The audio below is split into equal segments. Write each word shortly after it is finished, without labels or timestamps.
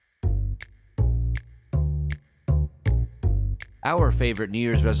Our favorite New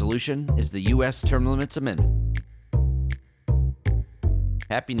Year's resolution is the U.S. Term Limits Amendment.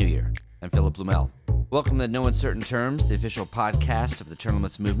 Happy New Year. I'm Philip Blumel. Welcome to No Uncertain Terms, the official podcast of the Term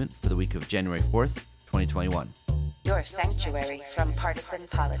Limits movement for the week of January 4th, 2021. Your sanctuary from partisan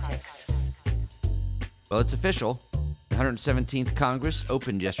politics. Well, it's official. The 117th Congress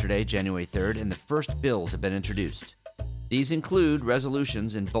opened yesterday, January 3rd, and the first bills have been introduced. These include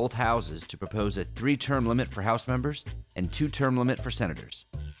resolutions in both houses to propose a 3-term limit for House members and 2-term limit for senators.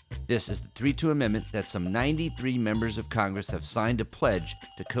 This is the 3-2 amendment that some 93 members of Congress have signed a pledge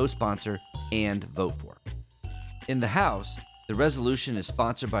to co-sponsor and vote for. In the House, the resolution is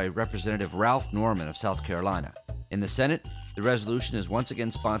sponsored by Representative Ralph Norman of South Carolina. In the Senate, the resolution is once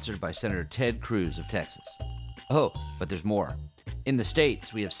again sponsored by Senator Ted Cruz of Texas. Oh, but there's more. In the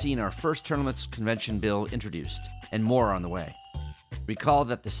states, we have seen our first term limits convention bill introduced, and more on the way. Recall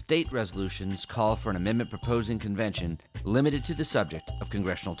that the state resolutions call for an amendment proposing convention limited to the subject of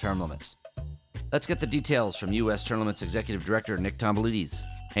congressional term limits. Let's get the details from U.S. Term Limits Executive Director Nick Tomboulides.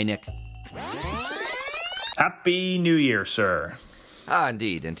 Hey, Nick. Happy New Year, sir.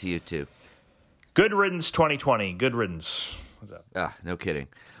 Indeed, and to you too. Good riddance 2020. Good riddance. What's up? No kidding.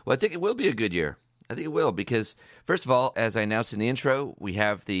 Well, I think it will be a good year. I think it will because, first of all, as I announced in the intro, we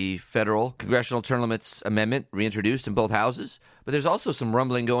have the federal congressional term limits amendment reintroduced in both houses. But there's also some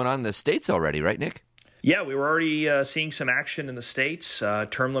rumbling going on in the states already, right, Nick? Yeah, we were already seeing some action in the states.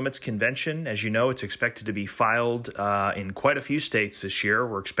 Term limits convention, as you know, it's expected to be filed in quite a few states this year.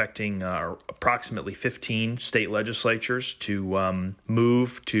 We're expecting approximately 15 state legislatures to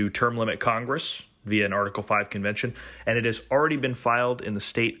move to term limit Congress via an Article 5 convention. And it has already been filed in the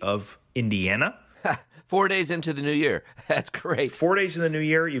state of Indiana. 4 days into the new year. That's great. 4 days in the new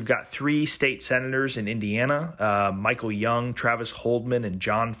year, you've got 3 state senators in Indiana. Michael Young, Travis Holdman, and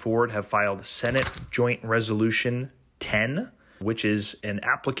John Ford have filed Senate Joint Resolution 10, which is an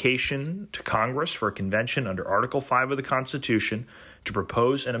application to Congress for a convention under Article 5 of the Constitution to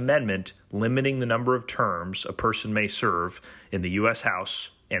propose an amendment limiting the number of terms a person may serve in the U.S. House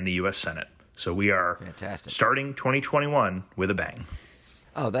and the U.S. Senate. So we are starting 2021 with a bang.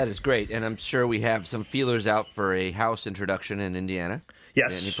 Oh, that is great. And I'm sure we have some feelers out for a House introduction in Indiana.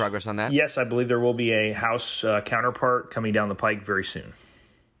 Yes. Any progress on that? Yes, I believe there will be a House counterpart coming down the pike very soon.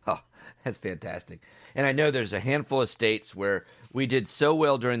 Oh, that's fantastic. And I know there's a handful of states where we did so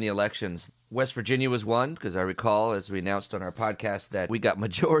well during the elections. West Virginia was one, because I recall, as we announced on our podcast, that we got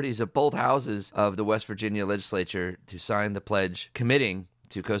majorities of both houses of the West Virginia legislature to sign the pledge committing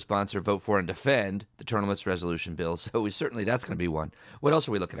to co-sponsor, vote for, and defend the term limits resolution bill. So that's going to be one. What else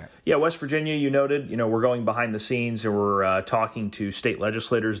are we looking at? Yeah, West Virginia, you noted, we're going behind the scenes and we're talking to state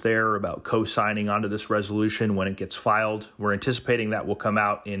legislators there about co-signing onto this resolution when it gets filed. We're anticipating that will come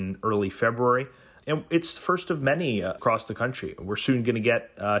out in early February. And it's the first of many across the country. We're soon going to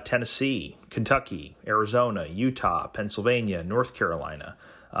get Tennessee, Kentucky, Arizona, Utah, Pennsylvania, North Carolina,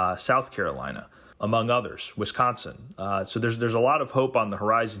 South Carolina, among others, Wisconsin. So there's a lot of hope on the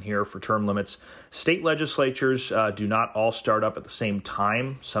horizon here for term limits. State legislatures do not all start up at the same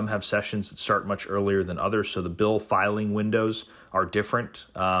time. Some have sessions that start much earlier than others, so the bill filing windows are different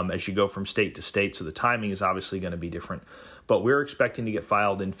as you go from state to state, so the timing is obviously going to be different. But we're expecting to get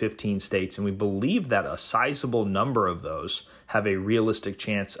filed in 15 states, and we believe that a sizable number of those have a realistic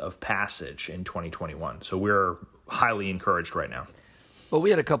chance of passage in 2021. So we're highly encouraged right now. Well, we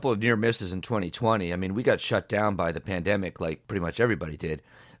had a couple of near misses in 2020. I mean, we got shut down by the pandemic like pretty much everybody did.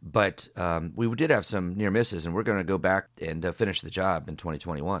 But we did have some near misses, and we're going to go back and finish the job in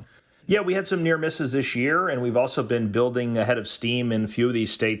 2021. Yeah, we had some near misses this year, and we've also been building ahead of steam in a few of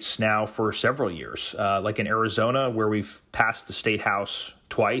these states now for several years. Like in Arizona, where we've passed the state house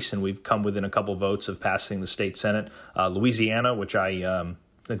twice, and we've come within a couple votes of passing the state senate. Louisiana, which I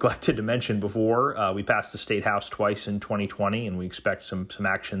neglected to mention before. We passed the state house twice in 2020, and we expect some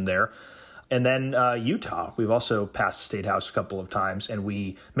action there. And then Utah, we've also passed the state house a couple of times, and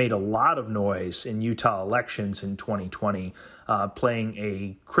we made a lot of noise in Utah elections in 2020, playing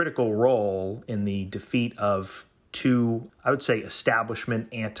a critical role in the defeat of 2, I would say, establishment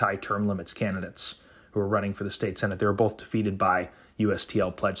anti-term limits candidates who are running for the state senate. They were both defeated by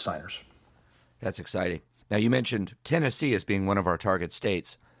USTL pledge signers. That's exciting. Now, you mentioned Tennessee as being one of our target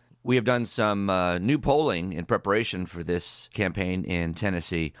states. We have done some new polling in preparation for this campaign in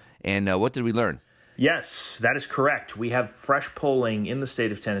Tennessee. And what did we learn? Yes, that is correct. We have fresh polling in the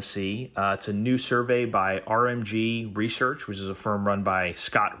state of Tennessee. It's a new survey by RMG Research, which is a firm run by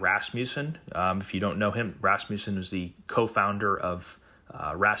Scott Rasmussen. If you don't know him, Rasmussen is the co-founder of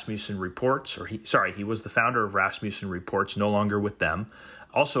Rasmussen Reports. He was the founder of Rasmussen Reports, no longer with them.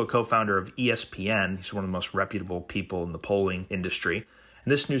 also a co-founder of ESPN. He's one of the most reputable people in the polling industry.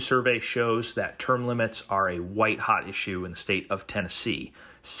 And this new survey shows that term limits are a white-hot issue in the state of Tennessee.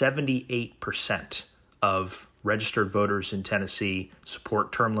 78% of registered voters in Tennessee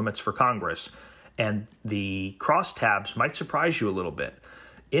support term limits for Congress. And the crosstabs might surprise you a little bit.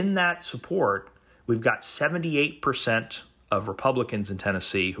 In that support, we've got 78% of Republicans in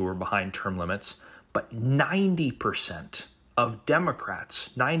Tennessee who are behind term limits, but 90% of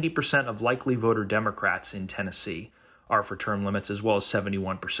Democrats, 90% of likely voter Democrats in Tennessee are for term limits, as well as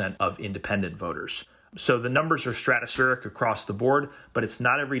 71% of independent voters. So the numbers are stratospheric across the board, but it's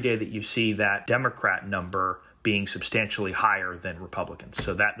not every day that you see that Democrat number being substantially higher than Republicans.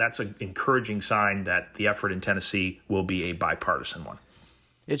 So that's an encouraging sign that the effort in Tennessee will be a bipartisan one.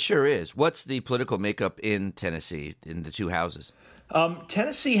 It sure is. What's the political makeup in Tennessee, in the two houses?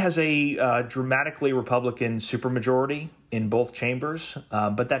 Tennessee has a dramatically Republican supermajority in both chambers,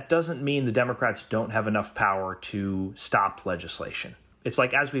 but that doesn't mean the Democrats don't have enough power to stop legislation. It's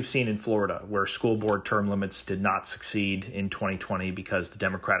like as we've seen in Florida, where school board term limits did not succeed in 2020 because the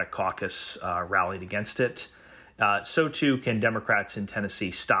Democratic caucus rallied against it. So too can Democrats in Tennessee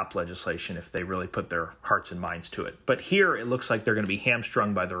stop legislation if they really put their hearts and minds to it. But here it looks like they're going to be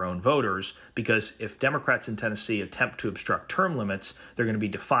hamstrung by their own voters, because if Democrats in Tennessee attempt to obstruct term limits, they're going to be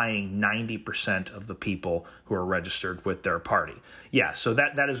defying 90% of the people who are registered with their party. Yeah, so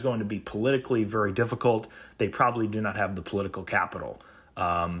that is going to be politically very difficult. They probably do not have the political capital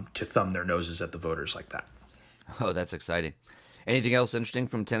to thumb their noses at the voters like that. Oh, that's exciting. Anything else interesting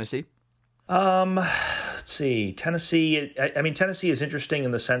from Tennessee? Let's see. Tennessee, I mean, Tennessee is interesting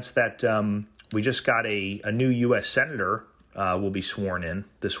in the sense that we just got a new U.S. Senator will be sworn in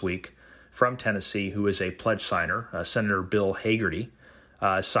this week from Tennessee, who is a pledge signer. Senator Bill Hagerty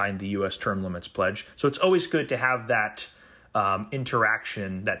signed the U.S. term limits pledge. So it's always good to have that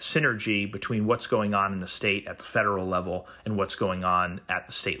interaction, that synergy between what's going on in the state at the federal level and what's going on at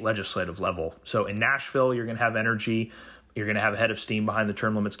the state legislative level. So in Nashville, you're going to have energy. You're going to have a head of steam behind the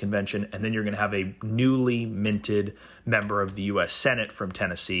Term Limits Convention, and then you're going to have a newly minted member of the U.S. Senate from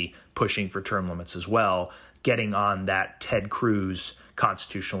Tennessee pushing for term limits as well, getting on that Ted Cruz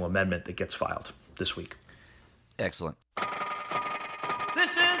constitutional amendment that gets filed this week. Excellent.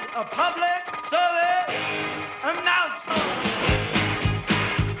 This is a public service announcement.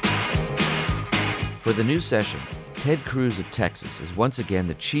 For the new session, Ted Cruz of Texas is once again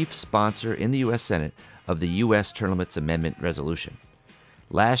the chief sponsor in the U.S. Senate of the U.S. Term Limits Amendment resolution.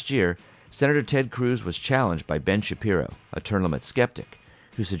 Last year, Senator Ted Cruz was challenged by Ben Shapiro, a term limit skeptic,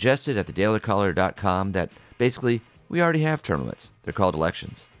 who suggested at thedailycaller.com that basically we already have term limits. They're called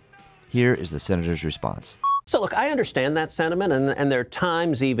elections. Here is the senator's response. So, look, I understand that sentiment, and there are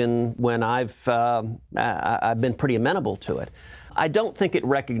times even when I've been pretty amenable to it. I don't think it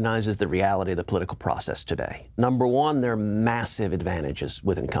recognizes the reality of the political process today. Number one, there are massive advantages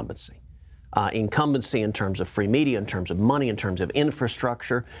with incumbency. Incumbency in terms of free media, in terms of money, in terms of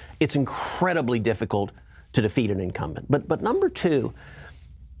infrastructure. It's incredibly difficult to defeat an incumbent. But number two,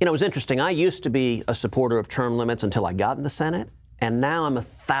 it was interesting. I used to be a supporter of term limits until I got in the Senate, and now I'm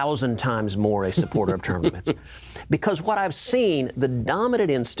 1,000 times more a supporter of term limits. Because what I've seen, the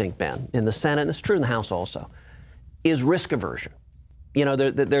dominant instinct, Ben, in the Senate, and it's true in the House also, is risk aversion.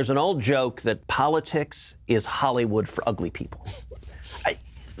 There's an old joke that politics is Hollywood for ugly people.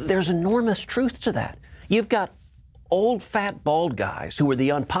 There's enormous truth to that. You've got old, fat, bald guys who were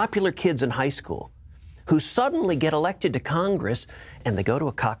the unpopular kids in high school who suddenly get elected to Congress, and they go to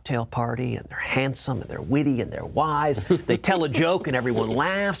a cocktail party, and they're handsome, and they're witty, and they're wise. They tell a joke, and everyone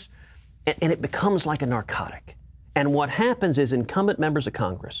laughs, and it becomes like a narcotic. And what happens is incumbent members of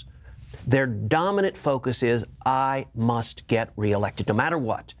Congress, their dominant focus is, I must get reelected, no matter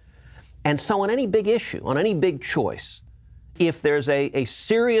what. And so on any big issue, on any big choice, if there's a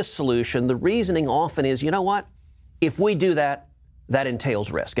serious solution, the reasoning often is, you know what? If we do that, that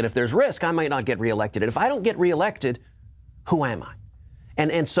entails risk. And if there's risk, I might not get reelected. And if I don't get reelected, who am I?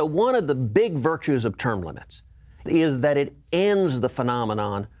 And so one of the big virtues of term limits is that it ends the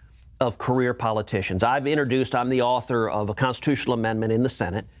phenomenon of career politicians. I'm the author of a constitutional amendment in the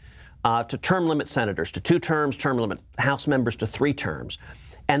Senate to term limit senators to 2 terms, term limit House members to 3 terms.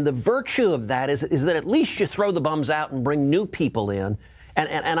 And the virtue of that is that at least you throw the bums out and bring new people in.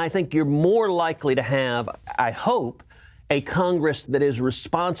 And I think you're more likely to have, I hope, a Congress that is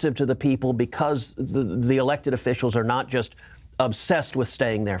responsive to the people because the elected officials are not just obsessed with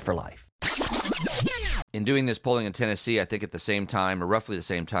staying there for life. In doing this polling in Tennessee, I think at the same time, or roughly the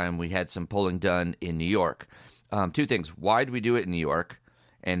same time, we had some polling done in New York. 2 things. Why did we do it in New York?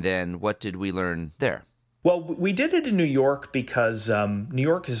 And then what did we learn there? Well, we did it in New York because New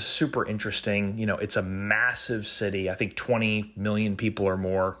York is super interesting. You know, it's a massive city. I think 20 million people or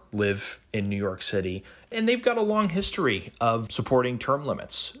more live in New York City, and they've got a long history of supporting term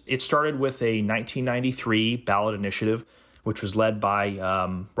limits. It started with a 1993 ballot initiative, which was led by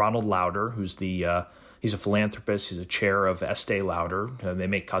Ronald Lauder, who's he's a philanthropist. He's a chair of Estee Lauder. They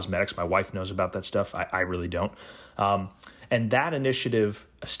make cosmetics. My wife knows about that stuff. I really don't. And that initiative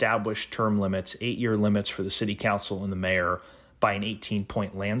established term limits, 8-year limits for the city council and the mayor by an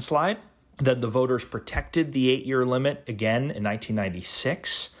 18-point landslide. Then the voters protected the 8-year limit again in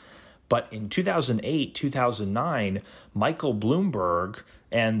 1996. But in 2008, 2009, Michael Bloomberg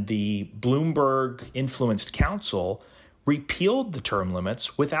and the Bloomberg-influenced council repealed the term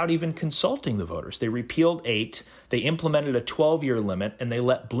limits without even consulting the voters. They repealed 8, they implemented a 12-year limit, and they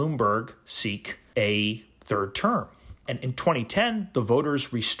let Bloomberg seek a third term. And in 2010, the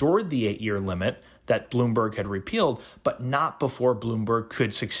voters restored the 8-year limit that Bloomberg had repealed, but not before Bloomberg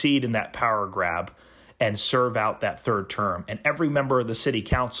could succeed in that power grab and serve out that third term. And every member of the city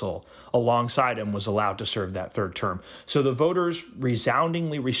council alongside him was allowed to serve that third term. So the voters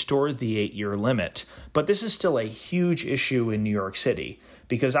resoundingly restored the 8-year limit. But this is still a huge issue in New York City,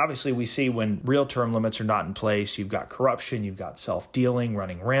 because obviously we see when real term limits are not in place, you've got corruption, you've got self-dealing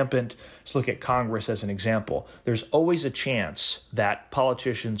running rampant. Let's look at Congress as an example. There's always a chance that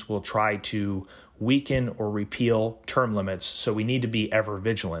politicians will try to weaken or repeal term limits, so we need to be ever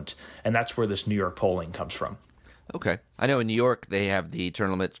vigilant. And that's where this New York polling comes from. Okay. I know in New York they have the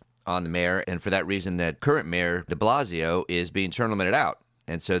term limit on the mayor, and for that reason that current mayor de Blasio is being term limited out.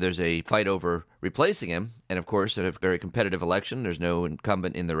 And so there's a fight over replacing him. And of course, a very competitive election. There's no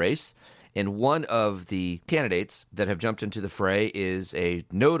incumbent in the race. And one of the candidates that have jumped into the fray is a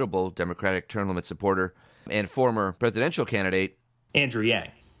notable Democratic term limit supporter and former presidential candidate, Andrew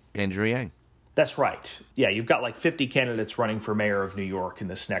Yang. Andrew Yang. That's right. Yeah, you've got like 50 candidates running for mayor of New York in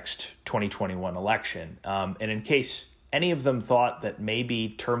this next 2021 election. And in case any of them thought that maybe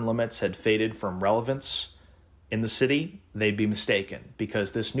term limits had faded from relevance in the city, they'd be mistaken,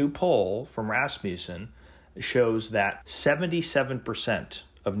 because this new poll from Rasmussen shows that 77%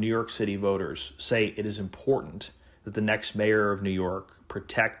 of New York City voters say it is important that the next mayor of New York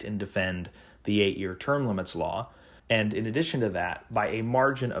protect and defend the 8-year term limits law. And in addition to that, by a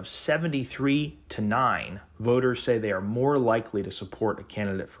margin of 73-9, voters say they are more likely to support a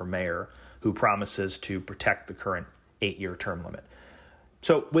candidate for mayor who promises to protect the current 8-year term limit.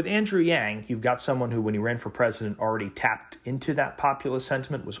 So with Andrew Yang, you've got someone who, when he ran for president, already tapped into that populist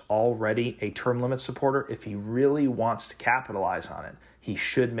sentiment, was already a term limit supporter. If he really wants to capitalize on it, he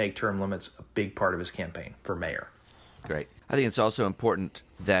should make term limits a big part of his campaign for mayor. Great. I think it's also important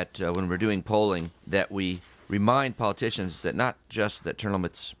that when we're doing polling that we remind politicians that not just that term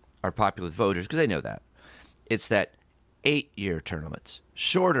limits are popular with voters, because they know that. It's that 8-year term limits,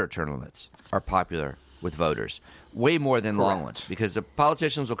 shorter term limits are popular with voters, way more than long ones, because the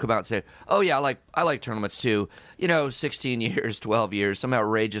politicians will come out and say, oh yeah, I like term limits too, 16 years, 12 years, some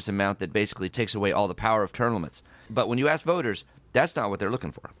outrageous amount that basically takes away all the power of term limits. But when you ask voters, that's not what they're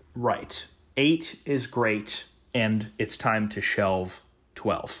looking for. Right. 8 is great, and it's time to shelve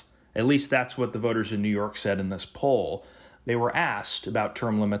 12. At least that's what the voters in New York said in this poll. They were asked about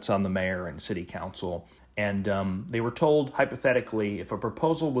term limits on the mayor and city council, and they were told, hypothetically, if a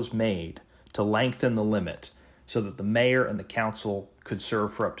proposal was made to lengthen the limit so that the mayor and the council could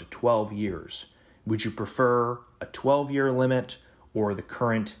serve for up to 12 years, would you prefer a 12-year limit or the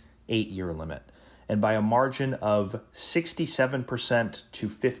current 8-year limit? And by a margin of 67% to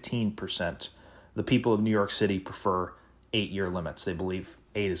 15%, the people of New York City prefer 8-year limits. They believe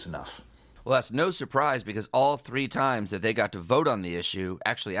 8 is enough. Well, that's no surprise, because all 3 times that they got to vote on the issue,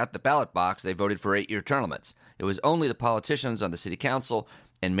 actually at the ballot box, they voted for 8-year term limits. It was only the politicians on the city council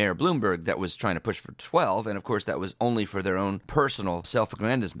and Mayor Bloomberg that was trying to push for 12, and of course that was only for their own personal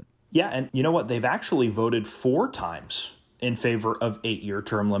self-aggrandizement. Yeah, and you know what? They've actually voted 4 times in favor of 8-year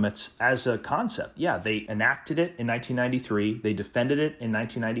term limits as a concept. Yeah, they enacted it in 1993, they defended it in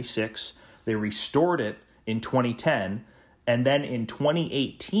 1996, they restored it in 2010, and then in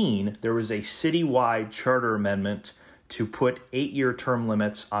 2018, there was a citywide charter amendment to put 8-year term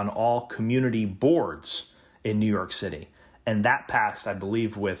limits on all community boards in New York City. And that passed, I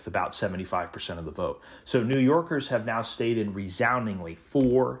believe, with about 75% of the vote. So New Yorkers have now stated resoundingly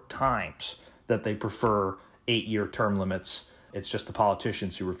 4 times that they prefer 8-year term limits. It's just the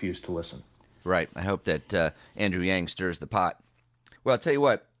politicians who refuse to listen. Right. I hope that Andrew Yang stirs the pot. Well, I'll tell you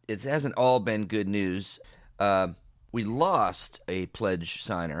what, it hasn't all been good news. We lost a pledge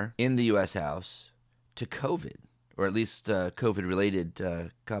signer in the U.S. House to COVID, or at least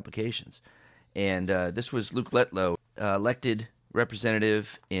COVID-related complications. And this was Luke Letlow, elected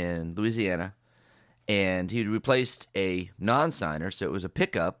representative in Louisiana. And he replaced a non-signer, so it was a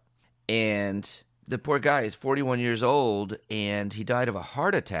pickup. And the poor guy is 41 years old, and he died of a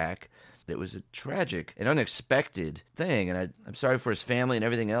heart attack. It was a tragic and unexpected thing, and I'm sorry for his family and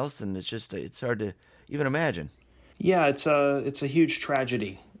everything else, and it's hard to even imagine. Yeah, it's a huge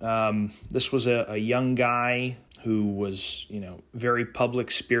tragedy. This was a young guy who was, very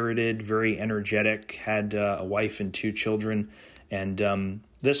public-spirited, very energetic, had a wife and 2 children, and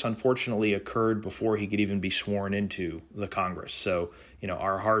this unfortunately occurred before he could even be sworn into the Congress. So,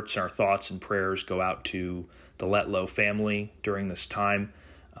 our hearts, our thoughts, and prayers go out to the Letlow family during this time.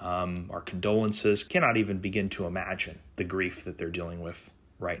 Our condolences. Cannot even begin to imagine the grief that they're dealing with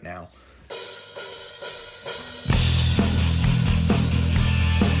right now.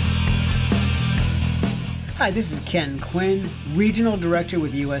 Hi, this is Ken Quinn, Regional Director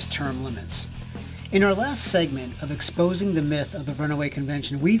with U.S. Term Limits. In our last segment of exposing the myth of the Runaway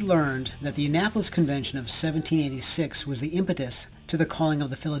Convention, we learned that the Annapolis Convention of 1786 was the impetus to the calling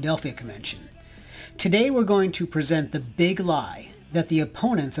of the Philadelphia Convention. Today we're going to present the big lie that the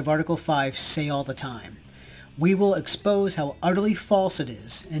opponents of Article 5 say all the time. We will expose how utterly false it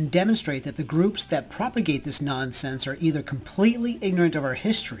is and demonstrate that the groups that propagate this nonsense are either completely ignorant of our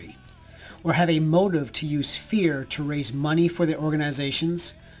history or have a motive to use fear to raise money for their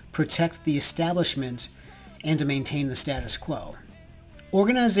organizations, protect the establishment, and to maintain the status quo.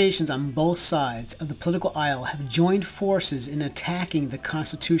 Organizations on both sides of the political aisle have joined forces in attacking the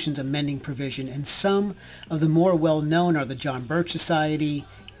Constitution's amending provision, and some of the more well-known are the John Birch Society,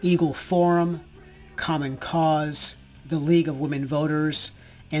 Eagle Forum, Common Cause, the League of Women Voters,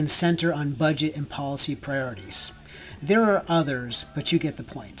 and Center on Budget and Policy Priorities. There are others, but you get the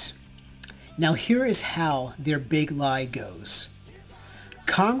point. Now here is how their big lie goes.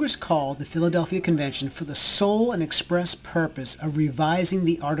 Congress called the Philadelphia Convention for the sole and express purpose of revising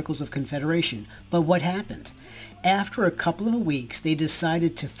the Articles of Confederation. But what happened? After a couple of weeks, they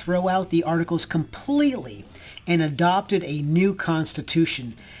decided to throw out the Articles completely and adopted a new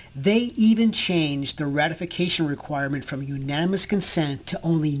constitution. They even changed the ratification requirement from unanimous consent to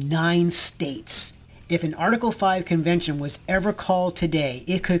only 9 states. If an Article 5 convention was ever called today,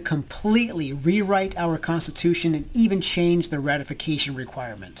 it could completely rewrite our Constitution and even change the ratification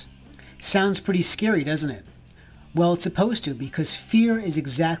requirement. Sounds pretty scary, doesn't it? Well, it's supposed to, because fear is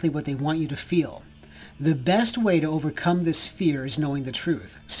exactly what they want you to feel. The best way to overcome this fear is knowing the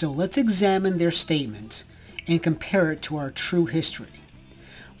truth. So let's examine their statement and compare it to our true history.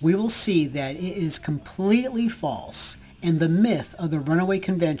 We will see that it is completely false, and the myth of the Runaway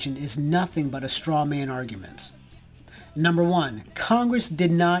Convention is nothing but a straw man argument. Number 1, Congress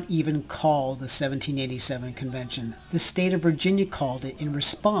did not even call the 1787 convention. The state of Virginia called it in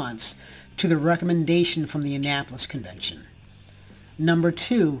response to the recommendation from the Annapolis Convention. Number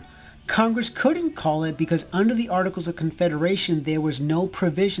 2, Congress couldn't call it because under the Articles of Confederation there was no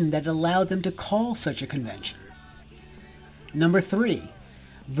provision that allowed them to call such a convention. Number 3,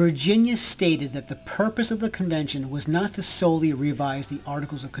 Virginia stated that the purpose of the convention was not to solely revise the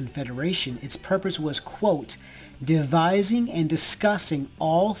Articles of Confederation. Its purpose was, quote, devising and discussing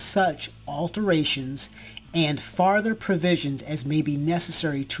all such alterations and farther provisions as may be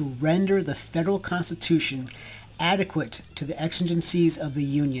necessary to render the federal Constitution adequate to the exigencies of the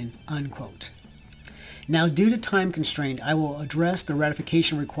Union, unquote. Now, due to time constraint, I will address the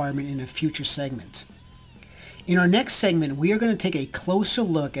ratification requirement in a future segment. In our next segment, we are going to take a closer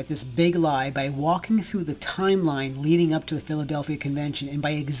look at this big lie by walking through the timeline leading up to the Philadelphia Convention and by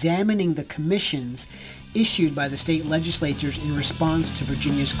examining the commissions issued by the state legislatures in response to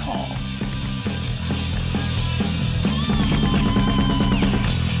Virginia's call.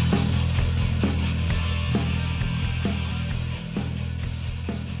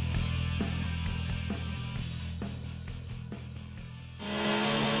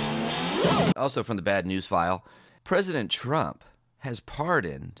 Also from the bad news file, President Trump has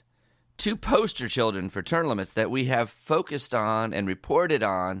pardoned 2 poster children for term limits that we have focused on and reported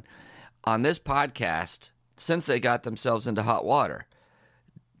on this podcast since they got themselves into hot water.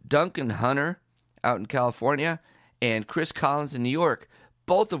 Duncan Hunter out in California and Chris Collins in New York,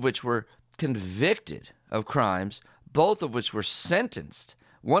 both of which were convicted of crimes, both of which were sentenced,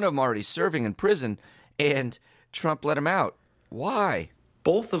 one of them already serving in prison, and Trump let him out. Why?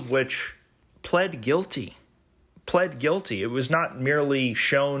 Both of which pled guilty. It was not merely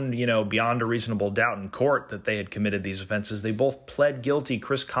shown, beyond a reasonable doubt in court that they had committed these offenses. They both pled guilty.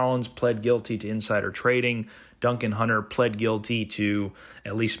 Chris Collins pled guilty to insider trading. Duncan Hunter pled guilty to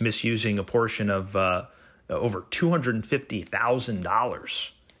at least misusing a portion of over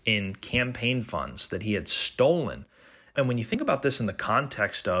 $250,000 in campaign funds that he had stolen. And when you think about this in the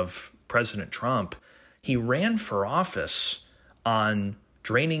context of President Trump, he ran for office on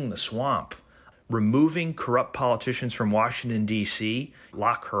draining the swamp, removing corrupt politicians from Washington, D.C.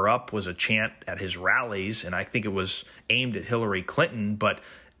 Lock her up was a chant at his rallies, and I think it was aimed at Hillary Clinton, but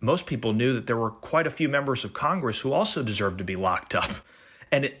most people knew that there were quite a few members of Congress who also deserved to be locked up.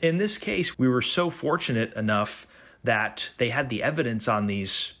 And in this case, we were so fortunate enough that they had the evidence on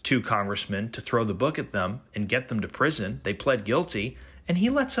these two congressmen to throw the book at them and get them to prison. They pled guilty, and he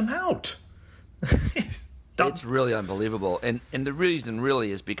lets them out. It's really unbelievable. And the reason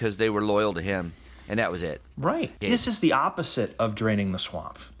really is because they were loyal to him, and that was it. Right. This is the opposite of draining the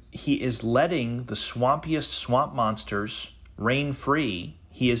swamp. He is letting the swampiest swamp monsters reign free.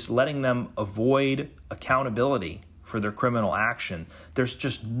 He is letting them avoid accountability for their criminal action. There's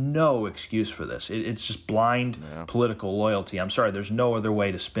just no excuse for this. It's just blind political loyalty. I'm sorry, there's no other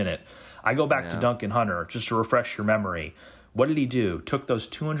way to spin it. I go back to Duncan Hunter, just to refresh your memory. What did he do? Took those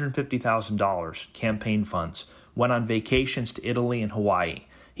 $250,000 campaign funds, went on vacations to Italy and Hawaii.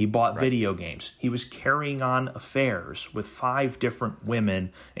 He bought video games. He was carrying on affairs with 5 different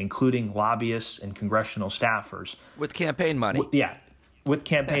women, including lobbyists and congressional staffers. With campaign money. With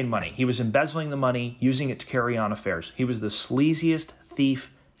campaign money. He was embezzling the money, using it to carry on affairs. He was the sleaziest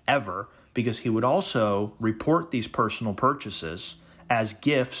thief ever because he would also report these personal purchases as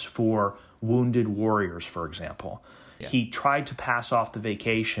gifts for wounded warriors, for example. Yeah. He tried to pass off the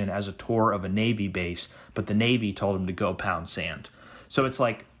vacation as a tour of a Navy base, but the Navy told him to go pound sand. So it's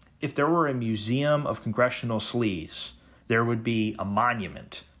like if there were a museum of congressional sleaze, there would be a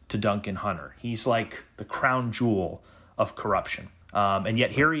monument to Duncan Hunter. He's like the crown jewel of corruption. And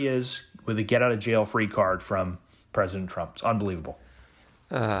yet here he is with a get-out-of-jail-free card from President Trump. It's unbelievable.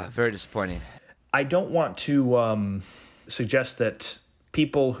 Very disappointing. I don't want to suggest that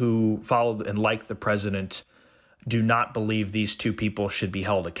people who followed and liked the president do not believe these two people should be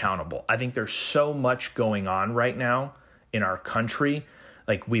held accountable. I think there's so much going on right now in our country.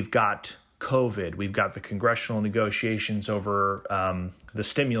 Like we've got COVID, we've got the congressional negotiations over the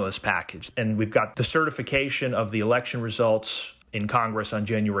stimulus package, and we've got the certification of the election results in Congress on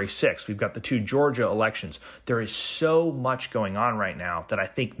January 6th. We've got the 2 Georgia elections. There is so much going on right now that I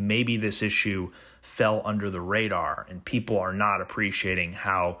think maybe this issue fell under the radar and people are not appreciating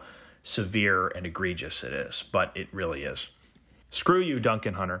how severe and egregious it is, but it really is. Screw you,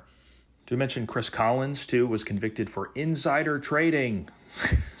 Duncan Hunter. Did we mention Chris Collins, too, was convicted for insider trading?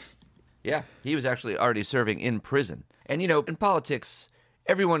 Yeah, he was actually already serving in prison. And, you know, in politics,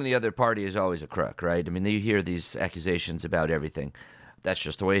 everyone in the other party is always a crook, right? I mean, you hear these accusations about everything. That's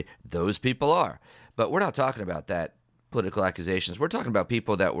just the way those people are. But we're not talking about that, political accusations. We're talking about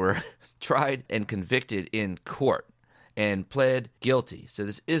people that were tried and convicted in court and pled guilty. So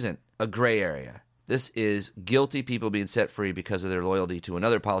this isn't a gray area. This is guilty people being set free because of their loyalty to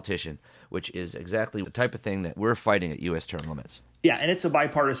another politician, which is exactly the type of thing that we're fighting at U.S. term limits. Yeah, and it's a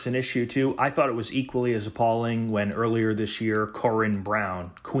bipartisan issue, too. I thought it was equally as appalling when earlier this year, Corrine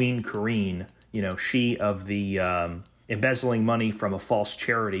Brown, Queen Corrine, you know, she of the embezzling money from a false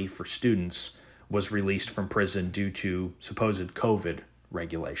charity for students, was released from prison due to supposed COVID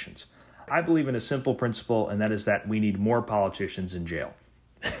regulations. I believe in a simple principle, and that is that we need more politicians in jail.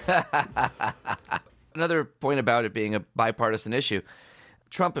 Another point about it being a bipartisan issue,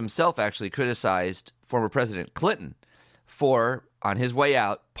 Trump himself actually criticized former President Clinton for, on his way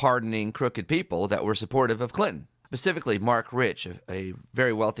out, pardoning crooked people that were supportive of Clinton. Specifically, Mark Rich, a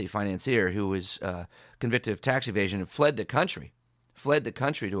very wealthy financier who was convicted of tax evasion and fled the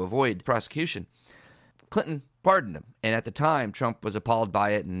country to avoid prosecution. Clinton pardoned him. And at the time, Trump was appalled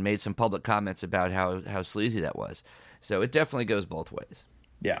by it and made some public comments about how sleazy that was. So it definitely goes both ways.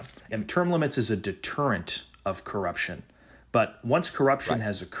 Yeah. And term limits is a deterrent of corruption. But once corruption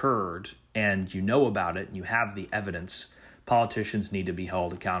has occurred and you know about it and you have the evidence, politicians need to be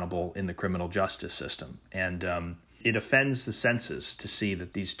held accountable in the criminal justice system. And it offends the senses to see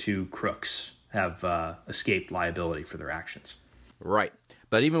that these two crooks have escaped liability for their actions. Right.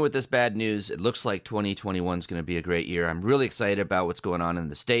 But even with this bad news, it looks like 2021 is going to be a great year. I'm really excited about what's going on in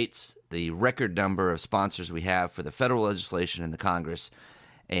the states, the record number of sponsors we have for the federal legislation in the Congress.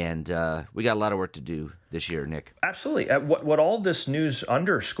 And we got a lot of work to do this year, Nick. Absolutely. What all this news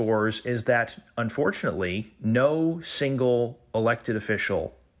underscores is that, unfortunately, no single elected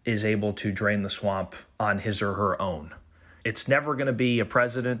official is able to drain the swamp on his or her own. It's never going to be a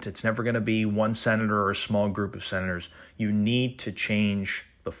president. It's never going to be one senator or a small group of senators. You need to change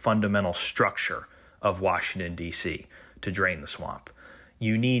the fundamental structure of Washington, D.C. to drain the swamp.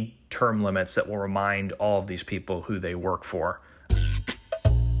 You need term limits that will remind all of these people who they work for.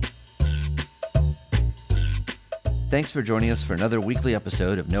 Thanks for joining us for another weekly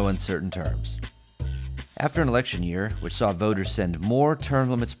episode of No Uncertain Terms. After an election year, which saw voters send more term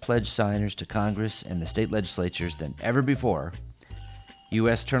limits pledge signers to Congress and the state legislatures than ever before,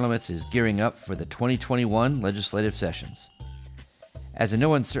 U.S. Term Limits is gearing up for the 2021 legislative sessions. As a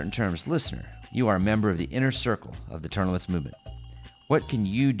No Uncertain Terms listener, you are a member of the inner circle of the Term Limits movement. What can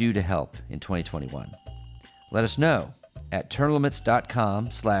you do to help in 2021? Let us know at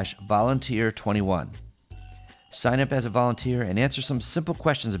termlimits.com/volunteer21. Sign up as a volunteer and answer some simple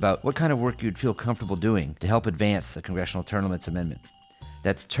questions about what kind of work you'd feel comfortable doing to help advance the Congressional Term Limits Amendment.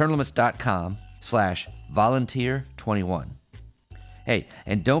 That's termlimits.com/volunteer21. Hey,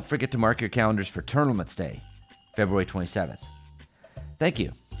 and don't forget to mark your calendars for Term Limits Day, February 27th. Thank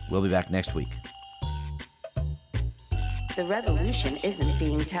you. We'll be back next week. The revolution isn't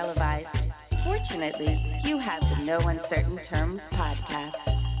being televised. Fortunately, you have the No Uncertain Terms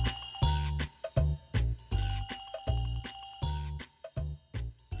podcast.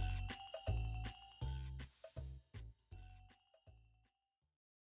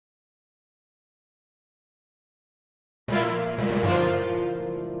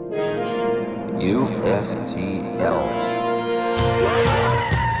 USTL.